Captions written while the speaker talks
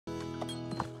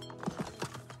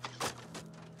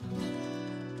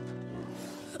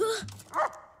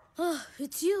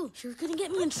It's you. You're gonna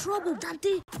get me in trouble,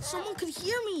 Dante. Someone could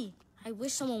hear me. I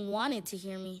wish someone wanted to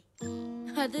hear me.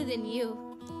 Other than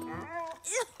you.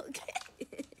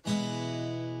 Okay.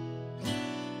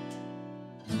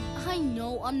 I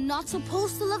know I'm not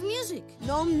supposed to love music.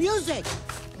 No music.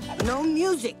 No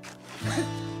music.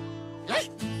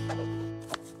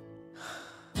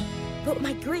 But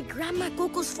my great-grandma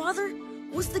Coco's father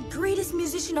was the greatest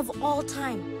musician of all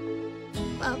time.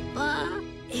 Papa.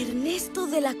 Ernesto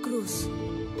de la Cruz.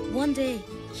 One day,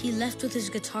 he left with his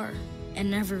guitar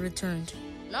and never returned.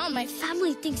 Now my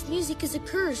family thinks music is a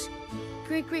curse.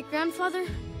 Great-great-grandfather,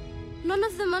 none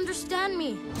of them understand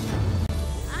me.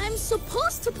 I'm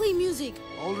supposed to play music.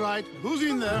 All right, who's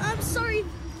in there? I'm sorry.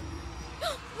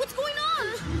 What's going on?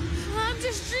 I'm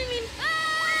just dreaming.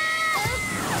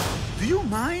 Do you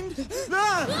mind?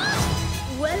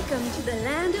 Welcome to the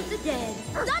land of the dead.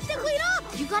 Dante, wait up!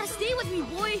 You gotta stay with me,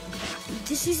 boy.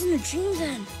 This isn't a dream,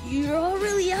 then. You're all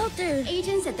really out there.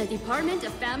 Agents at the Department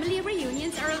of Family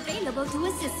Reunions are available to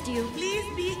assist you. Please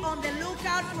be on the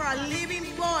lookout for a living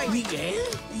boy. Miguel,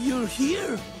 you're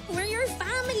here. We're your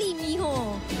family,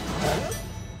 mijo.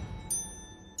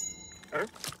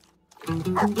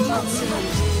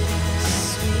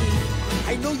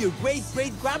 I know your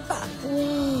great-great-grandpa.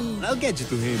 I'll get you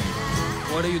to him.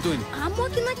 What are you doing? I'm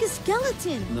walking like a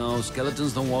skeleton. No,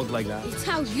 skeletons don't walk like that. It's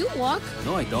how you walk.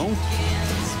 No, I don't.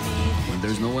 When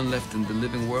there's no one left in the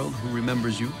living world who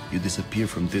remembers you, you disappear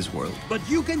from this world. But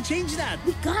you can change that.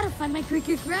 We gotta find my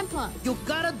great-great-grandpa. You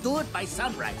gotta do it by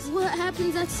sunrise. What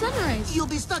happens at sunrise? You'll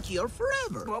be stuck here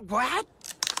forever. What?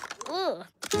 Ugh.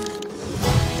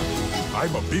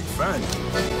 I'm a big fan.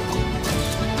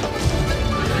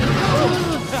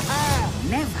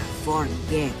 Never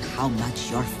forget how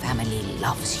much your family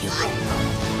loves you.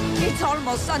 It's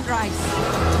almost sunrise.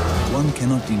 One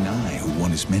cannot deny who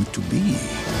one is meant to be.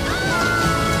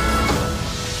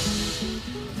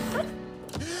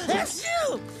 That's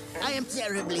you! I am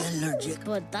terribly allergic.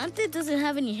 But Dante doesn't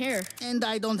have any hair. And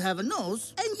I don't have a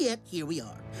nose, and yet here we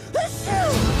are. That's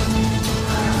you!